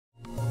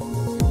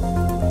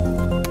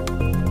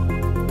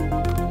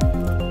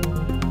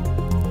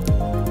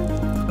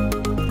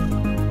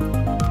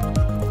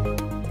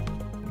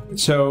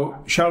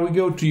So, shall we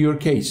go to your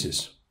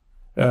cases?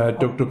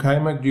 Dr.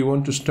 Kaymak, do you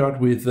want to start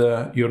with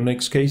your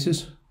next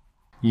cases?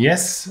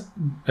 Yes,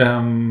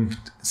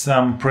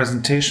 some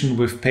presentation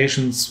with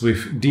patients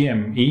with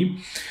DME.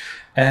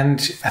 And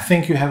I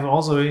think you have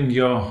also in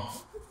your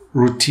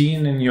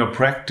routine, in your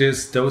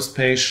practice, those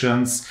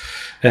patients,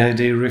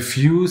 they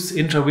refuse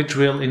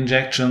intravitreal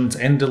injections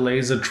and the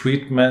laser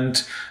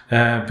treatment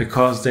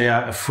because they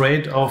are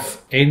afraid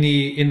of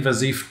any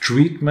invasive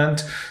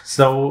treatment.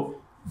 So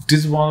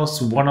this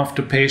was one of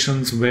the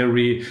patients where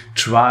we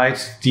tried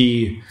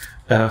the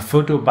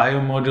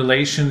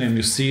photobiomodulation, and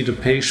you see the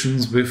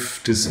patients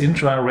with this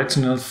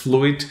intraretinal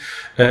fluid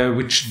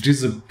which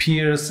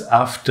disappears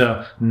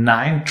after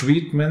 9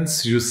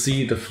 treatments. You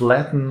see the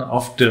flatten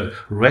of the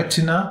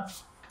retina,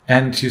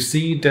 and you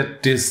see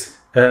that this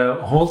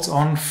holds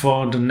on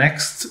for the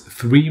next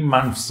 3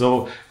 months.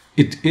 So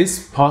it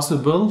is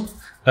possible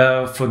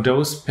for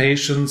those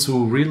patients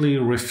who really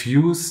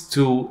refuse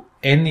to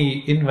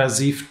any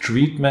invasive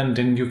treatment,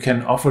 and you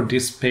can offer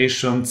these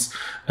patients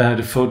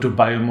the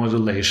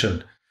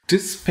photobiomodulation.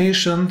 This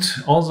patient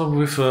also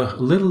with a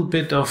little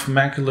bit of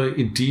macular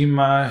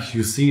edema,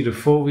 you see the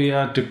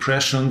fovea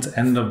depressions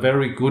and a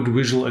very good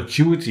visual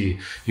acuity.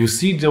 You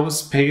see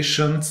those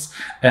patients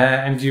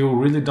and you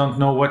really don't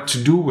know what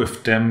to do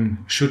with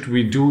them. Should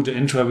we do the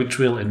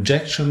intravitreal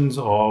injections,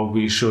 or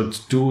we should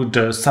do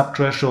the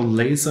subthreshold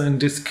laser in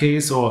this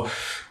case, or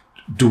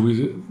do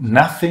we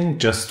nothing,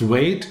 just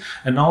wait?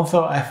 And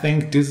also I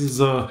think this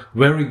is a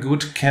very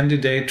good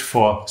candidate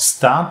for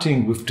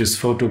starting with this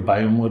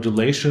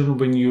photobiomodulation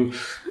when you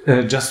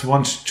just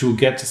want to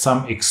get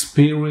some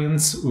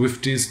experience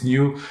with this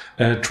new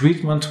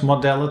treatment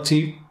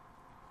modality.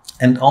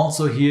 And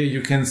also here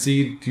you can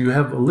see you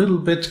have a little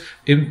bit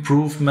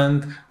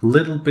improvement,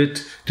 little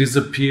bit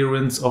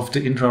disappearance of the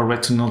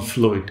intraretinal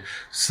fluid.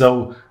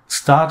 So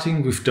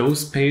starting with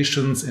those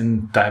patients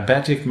in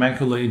diabetic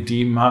macular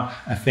edema,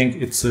 I think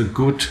it's a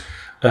good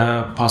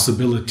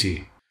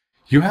possibility.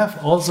 You have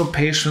also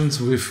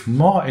patients with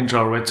more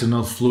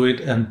intraretinal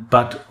fluid,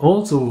 but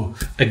also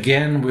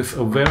again with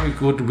a very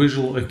good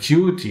visual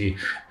acuity.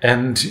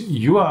 And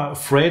you are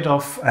afraid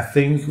of, I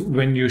think,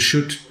 when you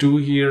should do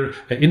here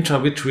an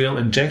intravitreal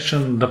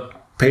injection, the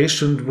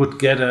patient would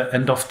get an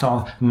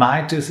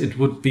endophthalmitis. It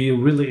would be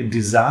really a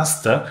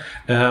disaster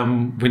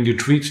when you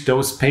treat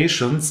those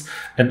patients.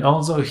 And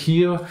also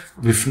here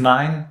with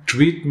 9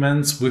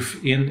 treatments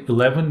within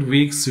 11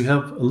 weeks, you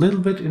have a little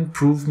bit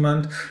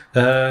improvement.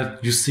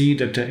 You see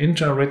that the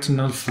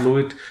intraretinal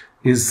fluid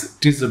is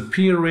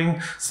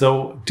disappearing.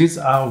 So these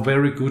are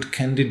very good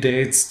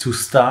candidates to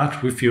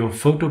start with your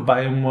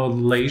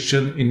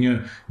photobiomodulation in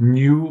your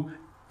new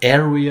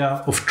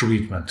area of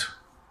treatment.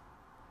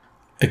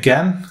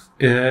 Again,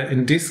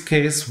 in this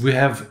case, we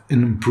have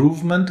an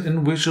improvement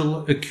in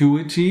visual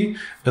acuity.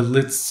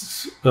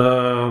 It's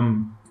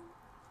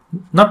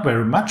not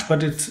very much,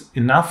 but it's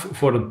enough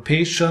for the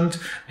patient,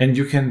 and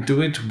you can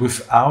do it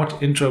without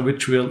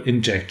intravitreal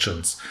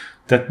injections.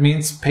 That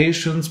means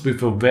patients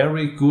with a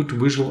very good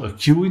visual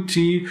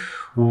acuity,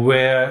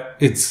 where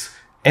it's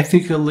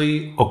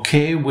ethically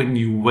okay when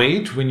you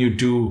wait, when you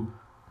do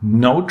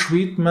no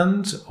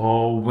treatment,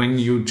 or when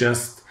you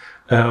just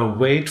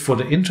wait for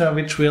the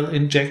intravitreal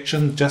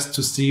injection just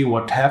to see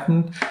what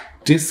happened.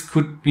 This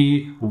could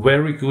be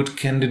very good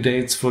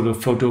candidates for the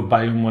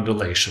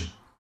photobiomodulation.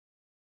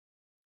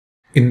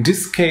 In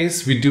this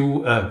case, we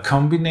do a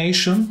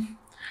combination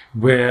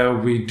where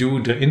we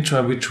do the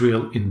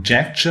intravitreal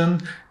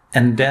injection,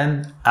 and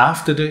then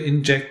after the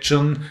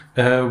injection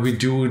we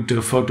do the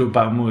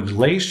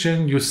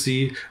photobiomodulation. You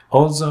see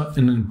also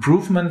an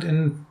improvement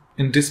in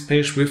this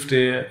patient with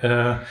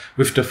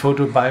the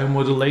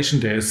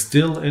photobiomodulation. There is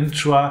still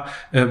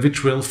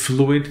intravitreal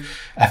fluid.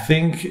 I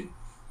think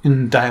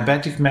in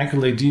diabetic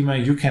macular edema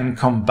you can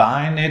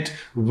combine it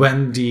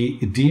when the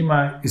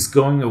edema is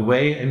going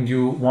away and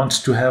you want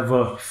to have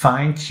a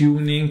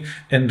fine-tuning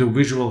and the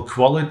visual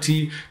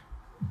quality.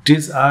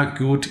 These are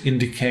good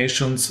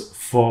indications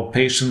for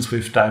patients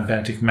with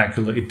diabetic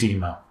macular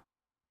edema.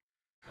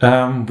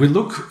 We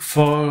look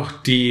for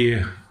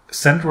the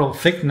central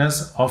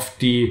thickness of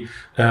the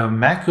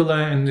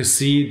macula, and you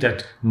see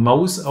that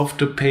most of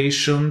the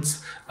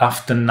patients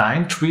after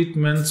 9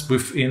 treatments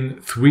within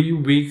 3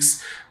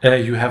 weeks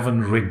you have a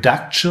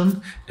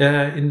reduction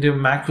in the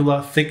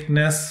macular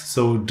thickness.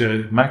 So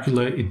the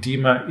macular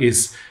edema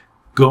is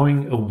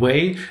going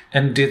away,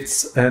 and it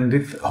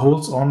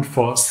holds on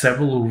for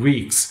several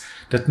weeks.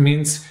 That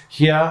means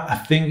here I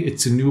think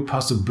it's a new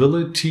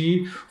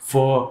possibility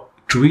for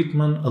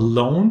treatment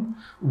alone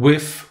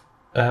with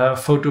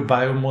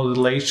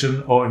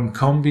photobiomodulation or in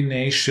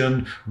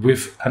combination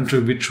with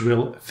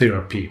intravitreal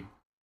therapy.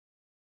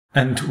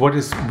 And what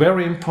is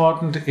very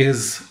important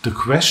is the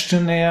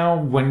questionnaire.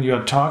 When you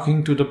are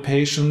talking to the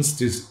patients,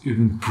 this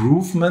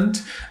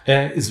improvement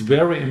is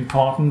very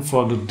important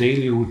for the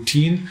daily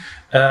routine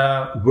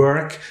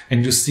work.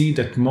 And you see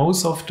that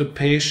most of the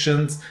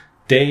patients,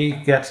 they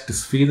get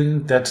this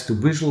feeling that the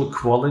visual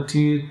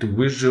quality, the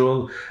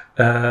visual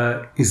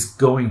is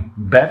going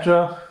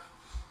better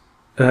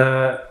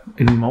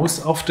in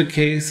most of the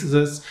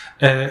cases,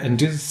 and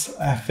this,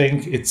 I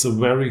think, it's a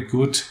very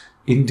good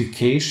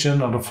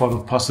indication or for the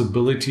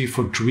possibility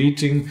for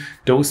treating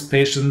those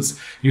patients.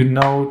 You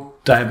know,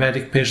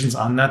 diabetic patients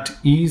are not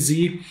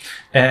easy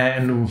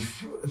and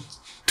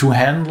to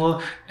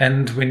handle,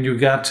 and when you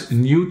got a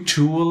new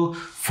tool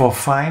for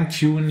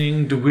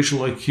fine-tuning the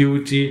visual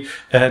acuity,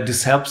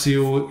 this helps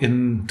you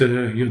in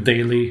your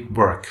daily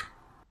work.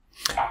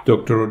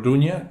 Dr.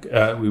 Orduna,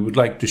 we would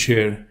like to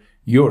share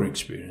your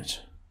experience.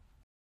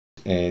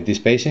 This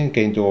patient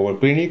came to our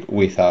clinic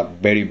with a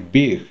very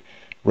big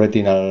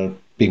retinal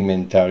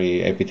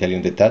pigmentary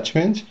epithelium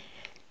detachment.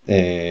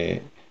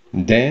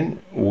 Then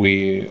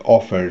we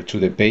offer to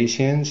the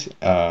patient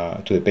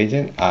a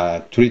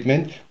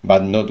treatment,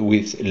 but not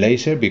with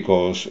laser,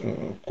 because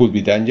could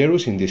be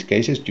dangerous. In these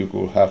cases, you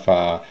could have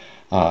a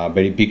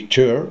very big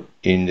tear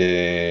in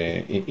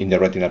the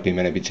retinal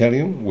pigment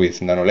epithelium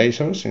with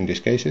nanolasers in these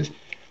cases,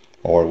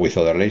 or with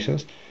other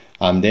lasers.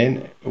 And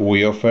then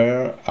we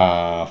offer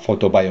a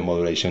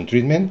photobiomodulation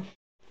treatment,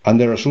 and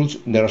the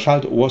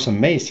result was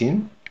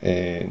amazing.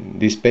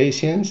 These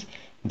patients,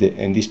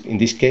 in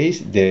this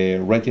case, the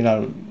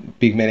retinal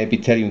pigment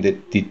epithelium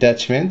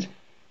detachment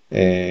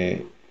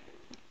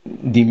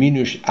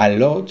diminished a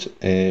lot.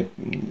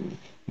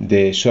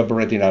 The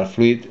subretinal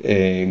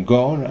fluid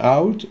gone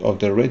out of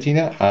the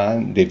retina,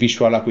 and the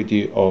visual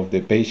acuity of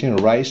the patient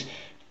rise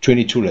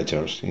 22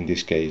 letters. In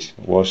this case,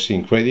 was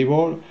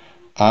incredible.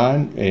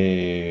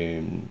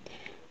 And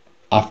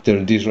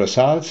after these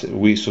results,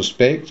 we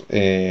suspect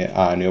a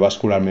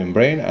neovascular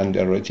membrane and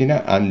the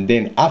retina, and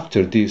then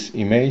after this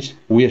image,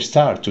 we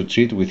start to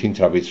treat with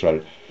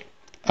intravitreal,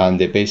 and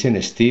the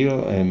patient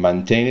still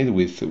maintained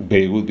with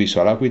very good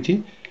visual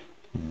acuity.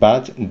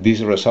 But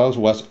these results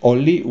was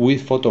only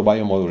with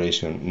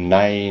photobiomodulation,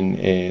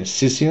 9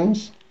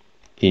 sessions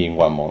in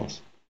 1 month.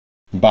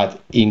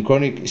 But in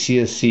chronic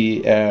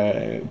CSC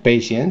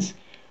patients,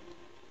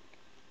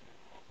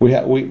 we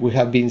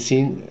have been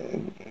seeing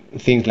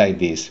things like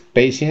this.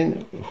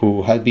 Patient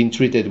who has been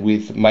treated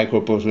with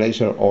micropulse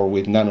laser or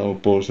with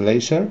nanopulse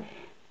laser,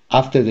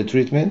 after the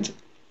treatment,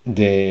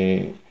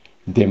 the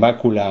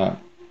macula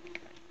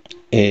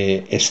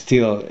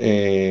still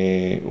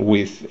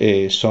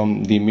with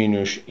some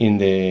diminish in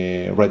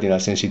the retinal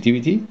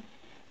sensitivity,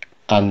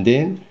 and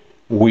then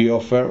we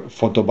offer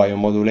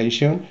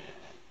photobiomodulation,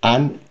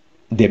 and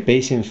the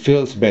patient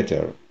feels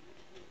better.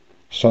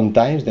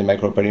 Sometimes the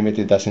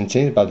microperimetry doesn't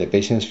change, but the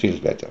patient feels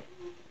better.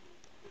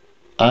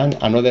 And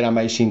another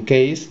amazing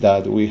case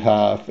that we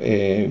have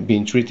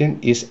been treating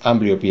is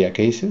amblyopia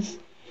cases.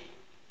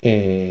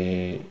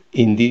 In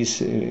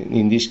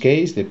this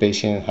case, the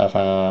patient have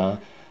an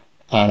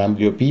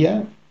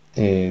amblyopia.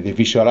 The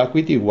visual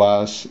acuity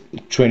was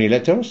 20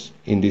 letters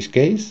in this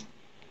case.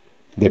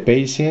 The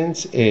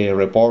patients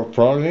report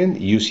problem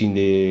using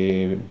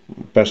the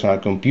personal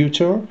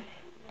computer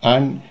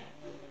and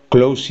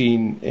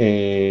closing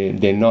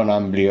the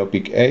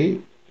non-amblyopic eye.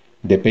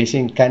 The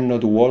patient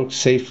cannot walk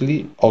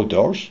safely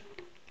outdoors.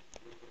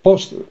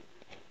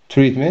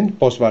 Post-treatment,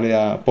 post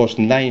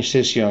 9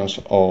 sessions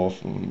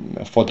of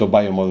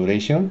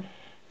photobiomodulation,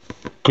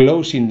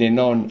 closing the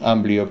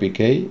non-amblyopic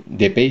eye,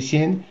 the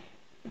patient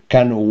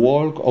can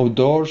walk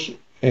outdoors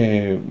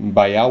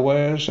by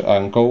hours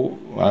and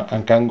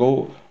can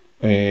go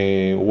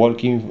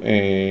walking,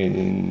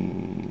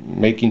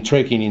 making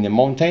trekking in the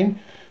mountain,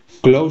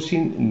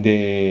 closing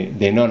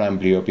the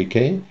non-amblyopic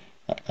eye.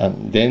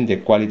 And then the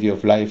quality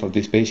of life of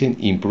this patient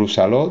improves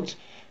a lot.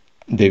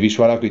 The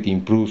visual acuity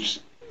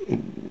improves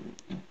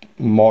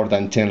more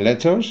than 10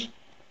 letters,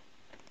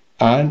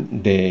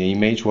 and the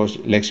image was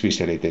less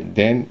pixelated.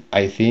 Then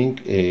I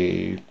think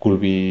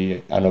could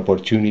be an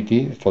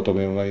opportunity,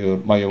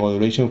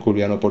 photobiomodulation could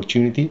be an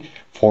opportunity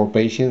for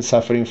patients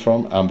suffering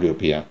from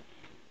amblyopia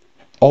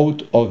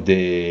out of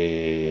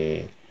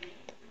the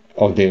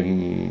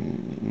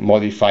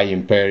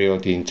modifying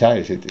period in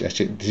child. This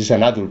is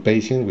an adult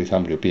patient with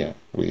amblyopia,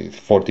 with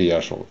 40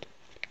 years old.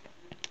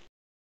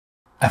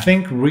 I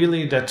think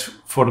really that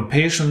for the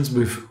patients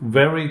with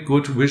very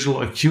good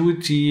visual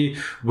acuity,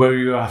 where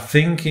you are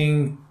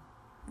thinking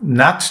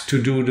not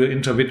to do the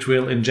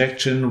intravitreal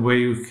injection, where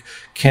you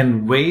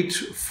can wait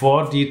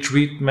for the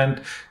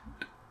treatment,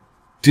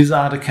 these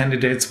are the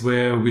candidates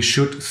where we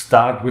should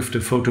start with the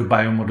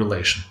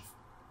photobiomodulation.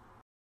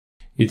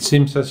 It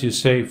seems, as you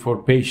say, for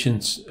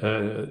patients,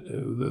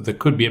 there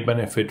could be a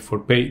benefit for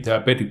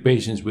diabetic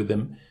patients with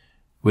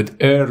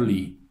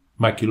early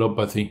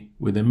maculopathy,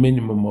 with a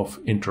minimum of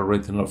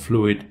intraretinal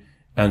fluid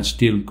and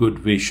still good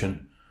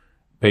vision.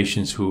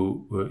 Patients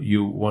where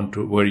you want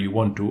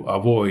to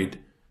avoid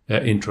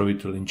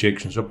intravitreal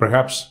injections, or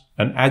perhaps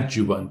an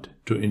adjuvant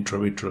to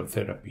intravitreal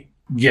therapy.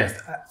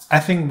 Yes, I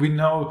think we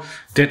know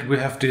that we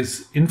have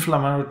this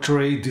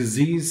inflammatory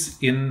disease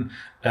in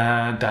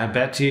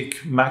diabetic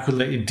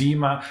macular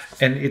edema,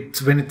 and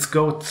when it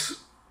goes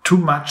too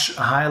much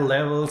high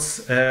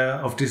levels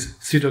of these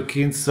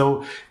cytokines,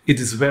 so it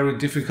is very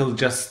difficult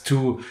just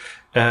to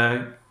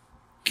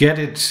get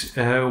it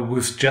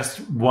with just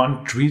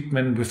one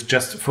treatment, with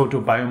just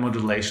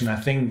photobiomodulation. I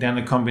think then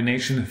a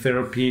combination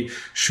therapy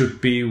should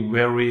be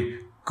very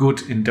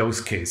good in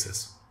those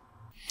cases.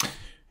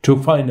 To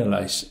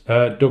finalize,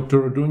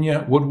 Dr.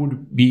 Orduna, what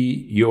would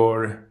be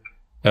your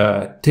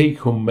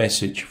take-home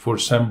message for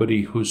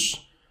somebody who's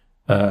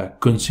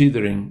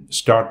considering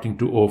starting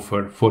to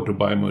offer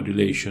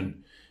photobiomodulation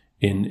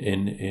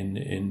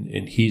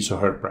in his or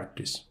her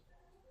practice?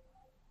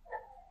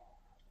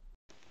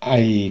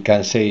 I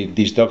can say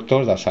these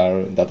doctors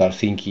that are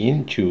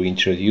thinking to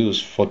introduce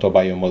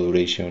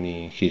photobiomodulation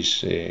in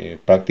his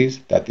practice,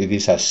 that it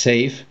is a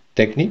safe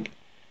technique,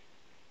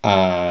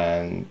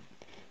 and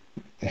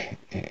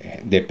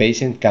the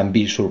patient can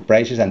be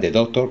surprised and the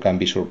doctor can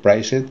be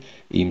surprised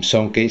in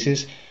some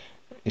cases,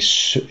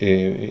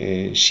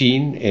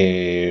 seeing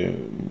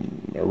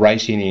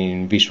rising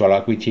in visual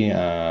acuity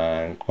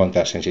and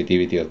contact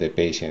sensitivity of the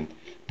patient.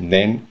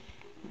 Then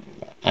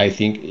I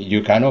think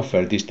you can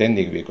offer this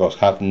technique because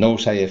have no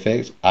side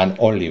effects and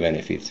only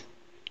benefits.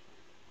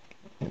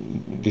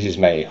 This is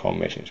my home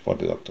message for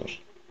the doctors.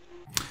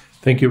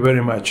 Thank you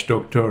very much,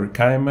 Dr.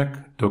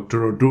 Kaymak,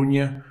 Dr.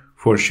 Orduna,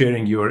 for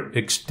sharing your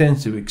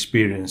extensive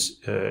experience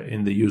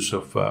in the use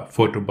of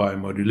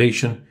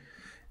photobiomodulation,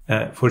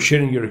 for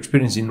sharing your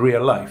experience in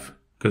real life,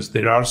 because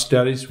there are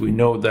studies. We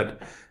know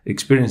that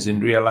experience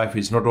in real life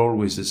is not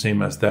always the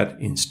same as that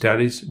in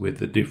studies with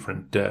the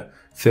different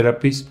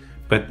therapies.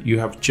 But you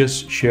have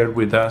just shared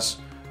with us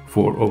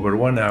for over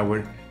 1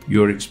 hour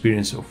your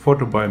experience of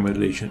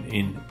photobiomodulation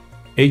in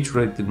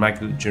age-related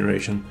macular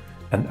degeneration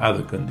and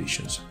other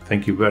conditions.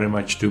 Thank you very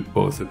much to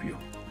both of you.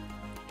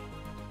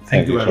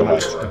 Thank you very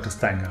much, Dr.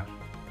 Stanga.